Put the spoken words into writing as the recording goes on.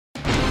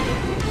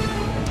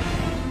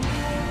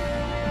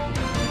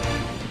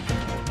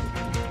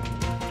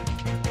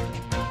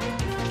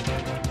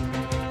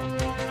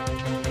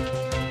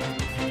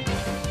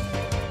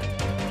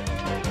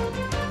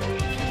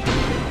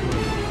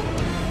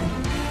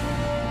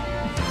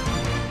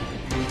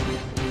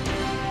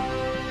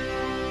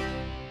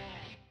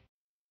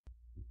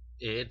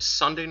It's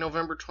Sunday,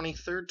 November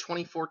 23rd,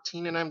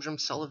 2014, and I'm Jim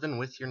Sullivan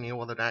with your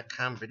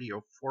NeoWeather.com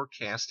video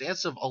forecast.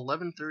 As of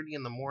 11:30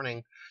 in the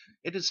morning,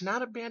 it is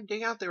not a bad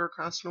day out there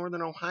across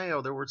northern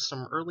Ohio. There were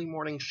some early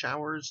morning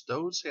showers.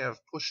 Those have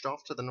pushed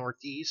off to the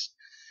northeast.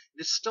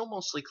 It is still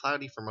mostly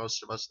cloudy for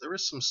most of us. There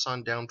is some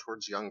sun down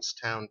towards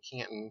Youngstown,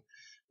 Canton,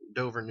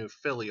 Dover, New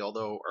Philly,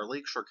 although our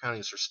lakeshore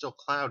counties are still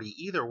cloudy.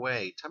 Either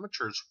way,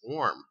 temperatures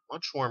warm,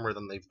 much warmer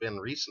than they've been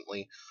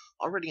recently,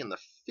 already in the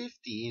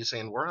 50s,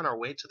 and we're on our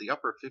way to the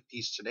upper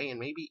 50s today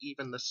and maybe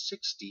even the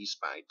 60s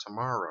by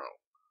tomorrow.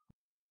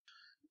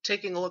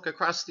 Taking a look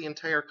across the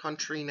entire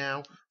country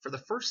now, for the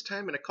first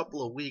time in a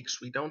couple of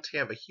weeks, we don't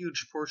have a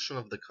huge portion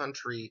of the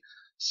country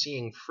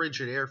seeing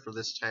frigid air for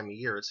this time of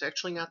year. It's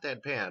actually not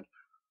that bad.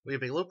 We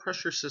have a low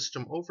pressure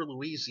system over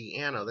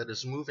Louisiana that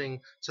is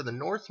moving to the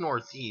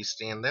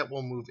north-northeast, and that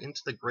will move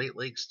into the Great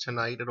Lakes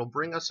tonight. It'll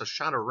bring us a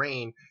shot of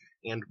rain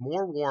and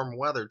more warm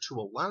weather to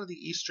a lot of the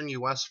eastern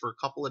U.S. for a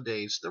couple of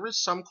days. There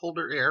is some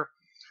colder air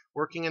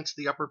working into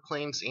the upper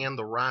plains and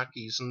the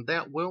Rockies, and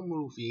that will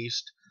move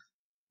east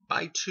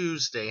by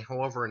Tuesday.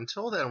 However,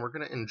 until then, we're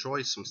going to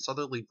enjoy some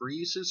southerly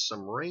breezes,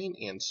 some rain,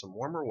 and some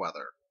warmer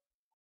weather.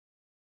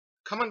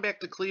 Coming back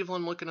to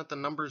Cleveland, looking at the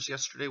numbers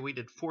yesterday, we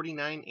did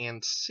 49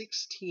 and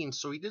 16,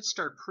 so we did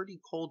start pretty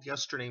cold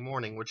yesterday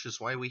morning, which is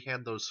why we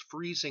had those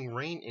freezing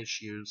rain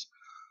issues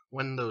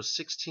when those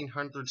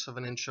 1600ths of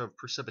an inch of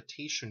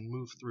precipitation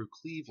moved through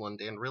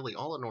Cleveland and really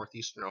all of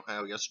northeastern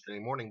Ohio yesterday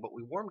morning, but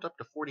we warmed up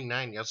to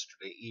 49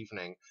 yesterday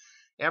evening.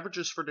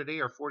 Averages for today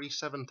are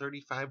 47,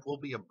 35. We'll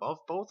be above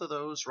both of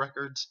those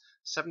records.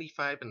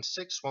 75 and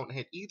 6 won't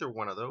hit either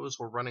one of those.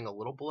 We're running a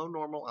little below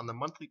normal on the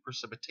monthly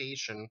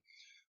precipitation,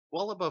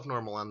 well above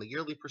normal on the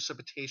yearly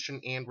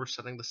precipitation, and we're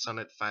setting the sun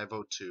at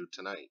 5:02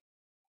 tonight.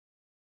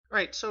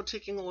 Alright, so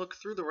taking a look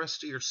through the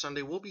rest of your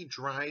Sunday, we'll be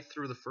dry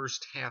through the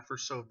first half or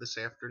so of this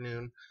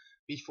afternoon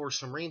before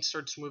some rain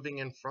starts moving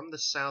in from the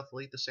south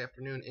late this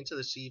afternoon into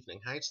this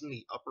evening. Highs in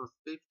the upper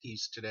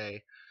 50s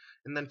today.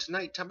 And then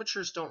tonight,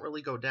 temperatures don't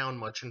really go down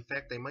much. In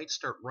fact, they might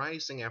start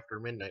rising after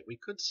midnight. We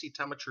could see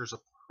temperatures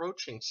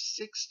approaching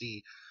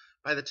 60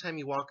 by the time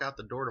you walk out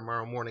the door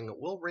tomorrow morning. It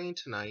will rain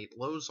tonight,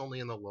 lows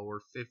only in the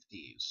lower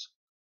 50s.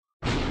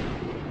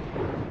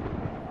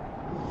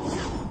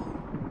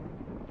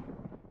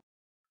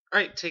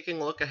 Alright, taking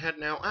a look ahead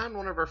now on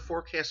one of our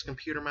forecast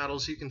computer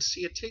models, you can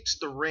see it takes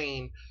the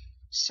rain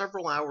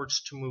several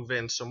hours to move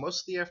in, so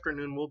most of the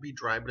afternoon will be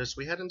dry, but as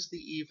we head into the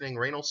evening,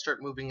 rain will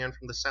start moving in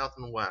from the south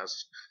and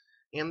west.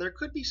 And there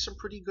could be some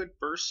pretty good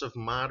bursts of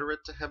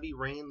moderate to heavy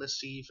rain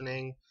this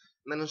evening.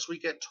 And then as we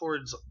get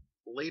towards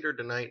later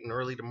tonight and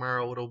early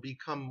tomorrow, it'll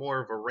become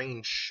more of a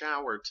rain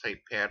shower type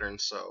pattern.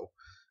 So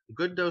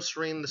good dose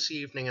rain this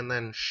evening and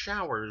then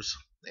showers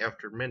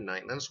after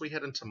midnight. And then as we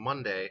head into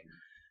Monday,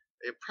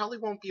 it probably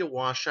won't be a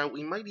washout.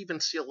 We might even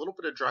see a little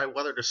bit of dry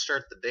weather to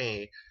start the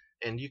day.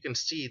 And you can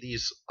see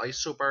these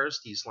isobars,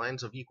 these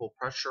lines of equal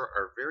pressure,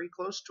 are very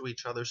close to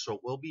each other, so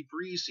it will be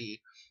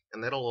breezy,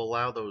 and that'll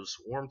allow those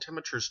warm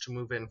temperatures to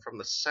move in from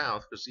the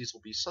south, because these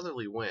will be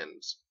southerly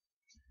winds.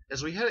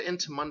 As we head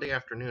into Monday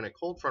afternoon, a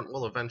cold front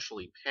will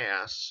eventually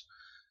pass,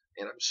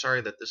 and I'm sorry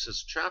that this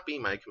is choppy.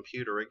 My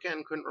computer,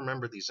 again, couldn't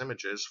remember these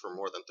images for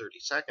more than 30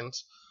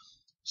 seconds.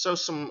 So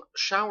some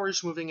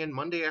showers moving in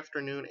Monday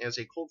afternoon as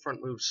a cold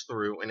front moves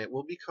through, and it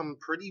will become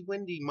pretty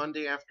windy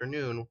Monday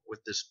afternoon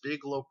with this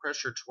big low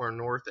pressure to our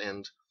north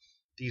and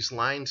these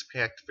lines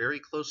packed very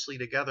closely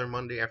together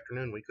Monday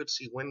afternoon. We could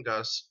see wind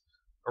gusts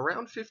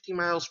around 50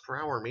 miles per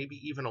hour, maybe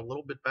even a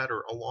little bit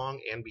better along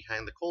and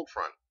behind the cold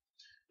front.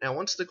 Now,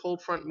 once the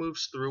cold front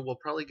moves through, we'll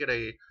probably get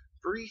a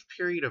brief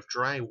period of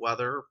dry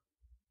weather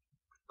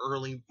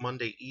early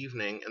Monday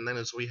evening, and then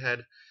as we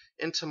head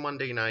into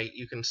Monday night,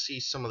 you can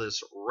see some of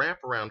this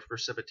wraparound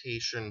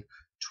precipitation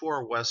to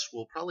our west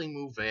will probably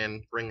move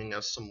in, bringing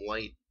us some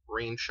light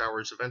rain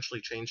showers, eventually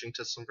changing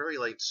to some very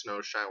light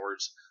snow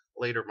showers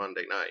later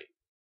Monday night.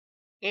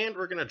 And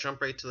we're going to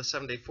jump right to the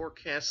 7-day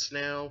forecast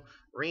now.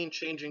 Rain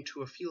changing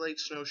to a few light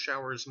snow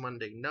showers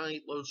Monday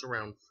night, lows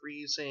around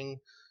freezing.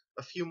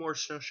 A few more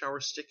snow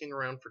showers sticking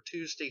around for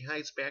Tuesday,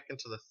 highs back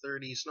into the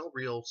 30s. No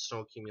real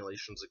snow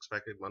accumulations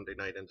expected Monday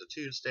night into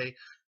Tuesday.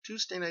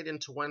 Tuesday night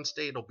into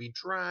Wednesday, it'll be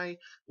dry.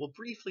 We'll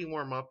briefly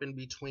warm up in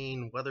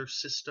between weather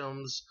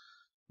systems.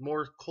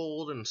 More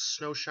cold and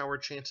snow shower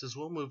chances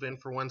will move in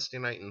for Wednesday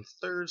night and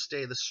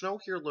Thursday. The snow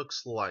here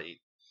looks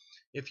light.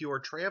 If you are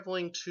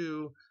traveling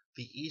to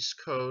the East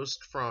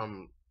Coast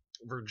from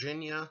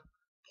Virginia,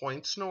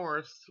 points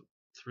north,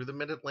 through the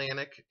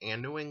Mid-Atlantic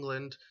and New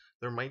England,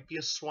 there might be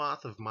a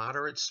swath of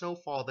moderate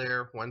snowfall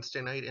there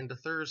Wednesday night into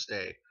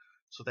Thursday,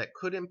 so that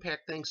could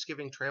impact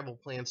Thanksgiving travel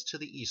plans to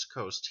the East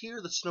Coast.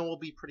 Here, the snow will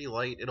be pretty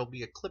light. It'll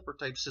be a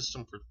clipper-type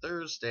system for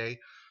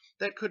Thursday.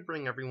 That could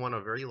bring everyone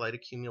a very light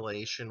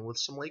accumulation, with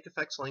some lake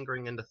effects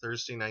lingering into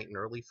Thursday night and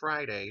early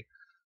Friday.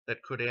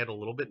 That could add a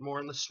little bit more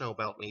in the snow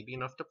belt, maybe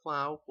enough to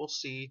plow. We'll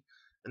see.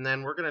 And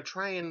then we're going to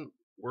try and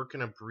work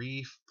in a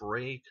brief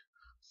break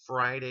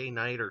Friday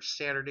night or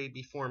Saturday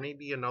before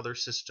maybe another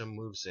system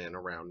moves in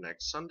around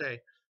next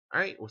Sunday. All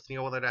right, with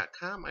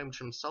NeilWeather.com, I'm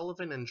Jim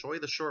Sullivan. Enjoy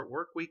the short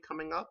work week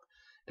coming up,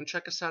 and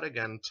check us out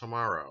again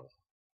tomorrow.